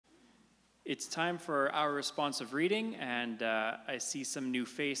It's time for our responsive reading, and I see some new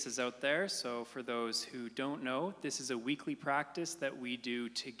faces out there. So for those who don't know, this is a weekly practice that we do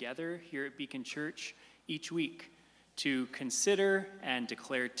together here at Beacon Church each week to consider and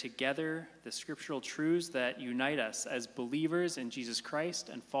declare together the scriptural truths that unite us as believers in Jesus Christ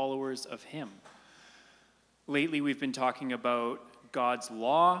and followers of him. Lately, we've been talking about God's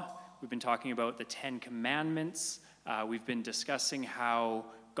law. We've been talking about the Ten Commandments. We've been discussing how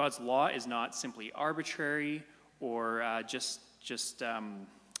God's law is not simply arbitrary or just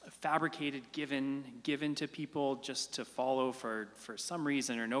fabricated, given to people just to follow for some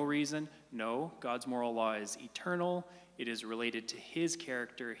reason or no reason. No, God's moral law is eternal. It is related to his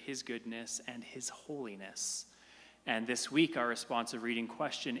character, his goodness, and his holiness. And this week, our responsive reading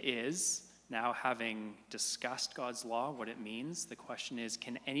question is, now having discussed God's law, what it means, the question is,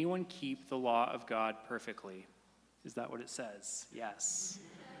 can anyone keep the law of God perfectly? Is that what it says? Yes.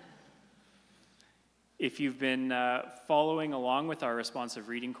 If you've been following along with our responsive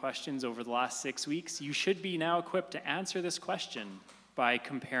reading questions over the last 6 weeks, you should be now equipped to answer this question by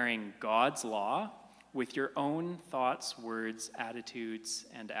comparing God's law with your own thoughts, words, attitudes,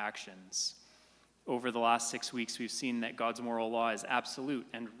 and actions. Over the last 6 weeks, we've seen that God's moral law is absolute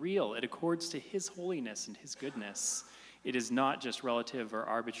and real. It accords to his holiness and his goodness. It is not just relative or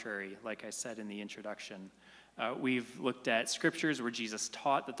arbitrary, like I said in the introduction. We've looked at scriptures where Jesus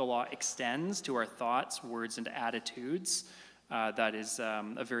taught that the law extends to our thoughts, words, and attitudes. That is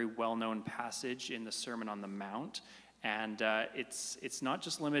a very well-known passage in the Sermon on the Mount. And it's not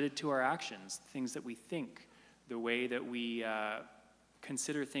just limited to our actions, things that we think, the way that we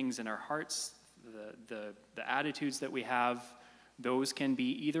consider things in our hearts, the attitudes that we have, those can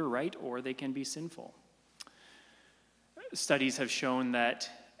be either right or they can be sinful. Studies have shown that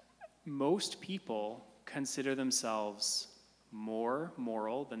most people consider themselves more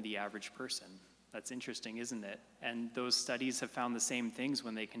moral than the average person. That's interesting, isn't it? And those studies have found the same things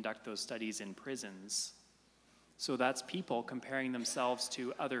when they conduct those studies in prisons. So that's people comparing themselves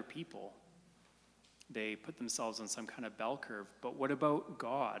to other people. They put themselves on some kind of bell curve. But what about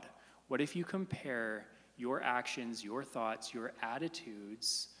God? What if you compare your actions, your thoughts, your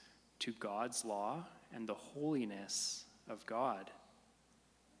attitudes to God's law and the holiness of God?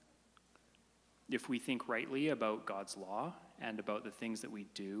 If we think rightly about God's law and about the things that we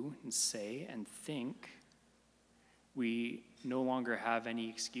do and say and think, we no longer have any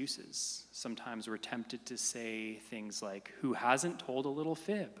excuses. Sometimes we're tempted to say things like, who hasn't told a little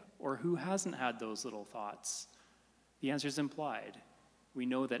fib? Or who hasn't had those little thoughts? The answer is implied. We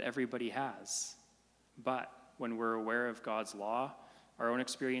know that everybody has. But when we're aware of God's law, our own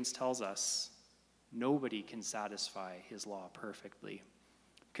experience tells us nobody can satisfy his law perfectly.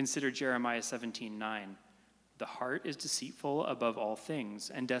 Consider Jeremiah 17:9. The heart is deceitful above all things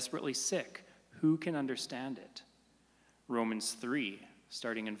and desperately sick. Who can understand it? Romans 3,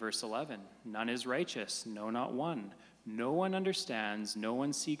 starting in verse 11. None is righteous, no, not one. No one understands, no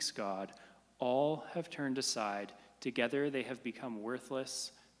one seeks God. All have turned aside. Together they have become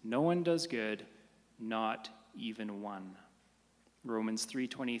worthless. No one does good, not even one. Romans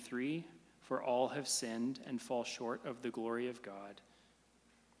 3:23. For all have sinned and fall short of the glory of God.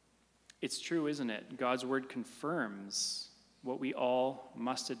 It's true, isn't it? God's word confirms what we all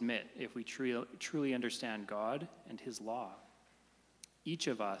must admit if we truly understand God and his law. Each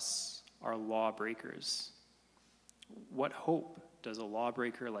of us are lawbreakers. What hope does a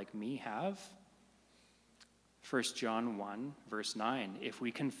lawbreaker like me have? 1 John 1, verse 9. If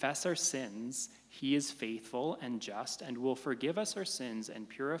we confess our sins, he is faithful and just and will forgive us our sins and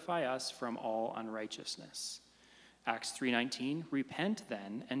purify us from all unrighteousness. Acts 3:19, repent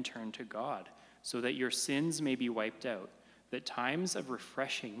then and turn to God, so that your sins may be wiped out, that times of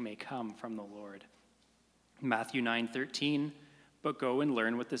refreshing may come from the Lord. Matthew 9:13, but go and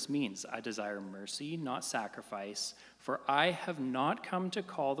learn what this means. I desire mercy, not sacrifice, for I have not come to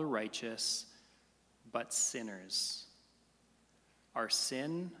call the righteous, but sinners. Our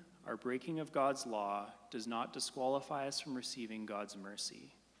sin, our breaking of God's law, does not disqualify us from receiving God's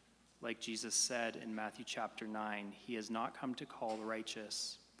mercy. Like Jesus said in Matthew chapter 9, he has not come to call the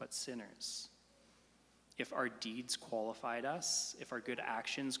righteous, but sinners. If our deeds qualified us, if our good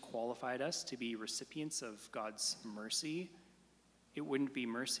actions qualified us to be recipients of God's mercy, it wouldn't be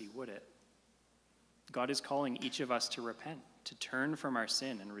mercy, would it? God is calling each of us to repent, to turn from our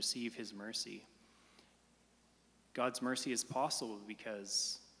sin and receive his mercy. God's mercy is possible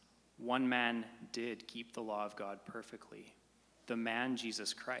because one man did keep the law of God perfectly. The man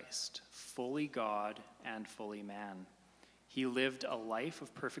Jesus Christ, fully God and fully man. He lived a life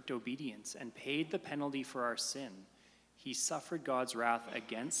of perfect obedience and paid the penalty for our sin. He suffered God's wrath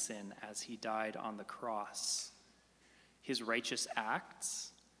against sin as he died on the cross. His righteous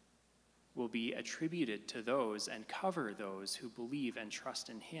acts will be attributed to those and cover those who believe and trust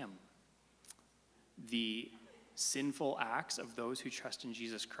in him. The sinful acts of those who trust in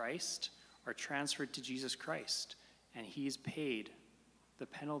Jesus Christ are transferred to Jesus Christ, and he's paid the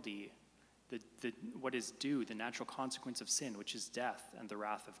penalty, what is due, the natural consequence of sin, which is death and the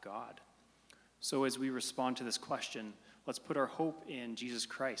wrath of God. So as we respond to this question, let's put our hope in Jesus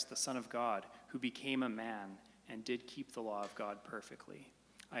Christ, the Son of God, who became a man and did keep the law of God perfectly.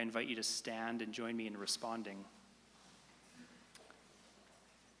 I invite you to stand and join me in responding.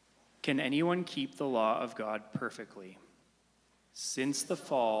 Can anyone keep the law of God perfectly? Since the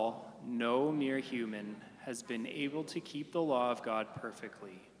fall, no mere human has been able to keep the law of God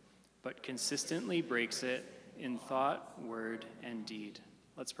perfectly, but consistently breaks it in thought, word, and deed.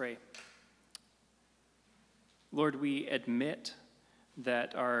 Let's pray. Lord, we admit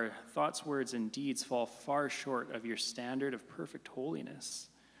that our thoughts, words, and deeds fall far short of your standard of perfect holiness.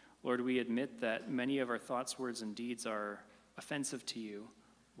 Lord, we admit that many of our thoughts, words, and deeds are offensive to you.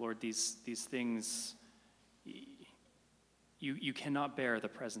 Lord, these things, you cannot bear the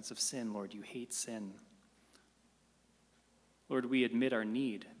presence of sin, Lord. You hate sin. Lord, we admit our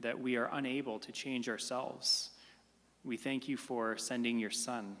need, that we are unable to change ourselves. We thank you for sending your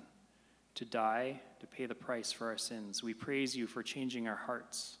Son to die, to pay the price for our sins. We praise you for changing our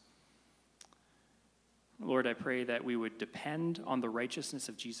hearts. Lord, I pray that we would depend on the righteousness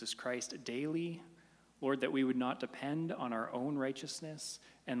of Jesus Christ daily. Lord, that we would not depend on our own righteousness.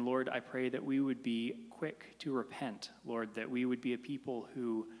 And Lord, I pray that we would be quick to repent. Lord, that we would be a people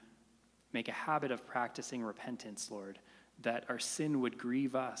who make a habit of practicing repentance, Lord, that our sin would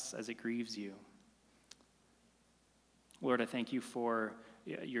grieve us as it grieves you. Lord, I thank you for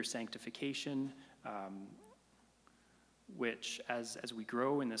your sanctification, which as we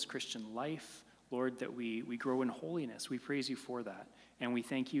grow in this Christian life, Lord, that we grow in holiness. We praise you for that. And we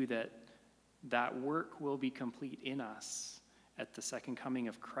thank you that that work will be complete in us at the second coming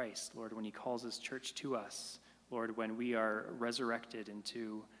of Christ, Lord, when he calls his church to us, Lord, when we are resurrected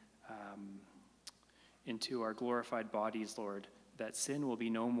into our glorified bodies, Lord, that sin will be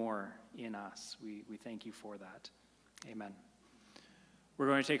no more in us. We thank you for that. Amen. We're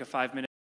going to take a 5-minute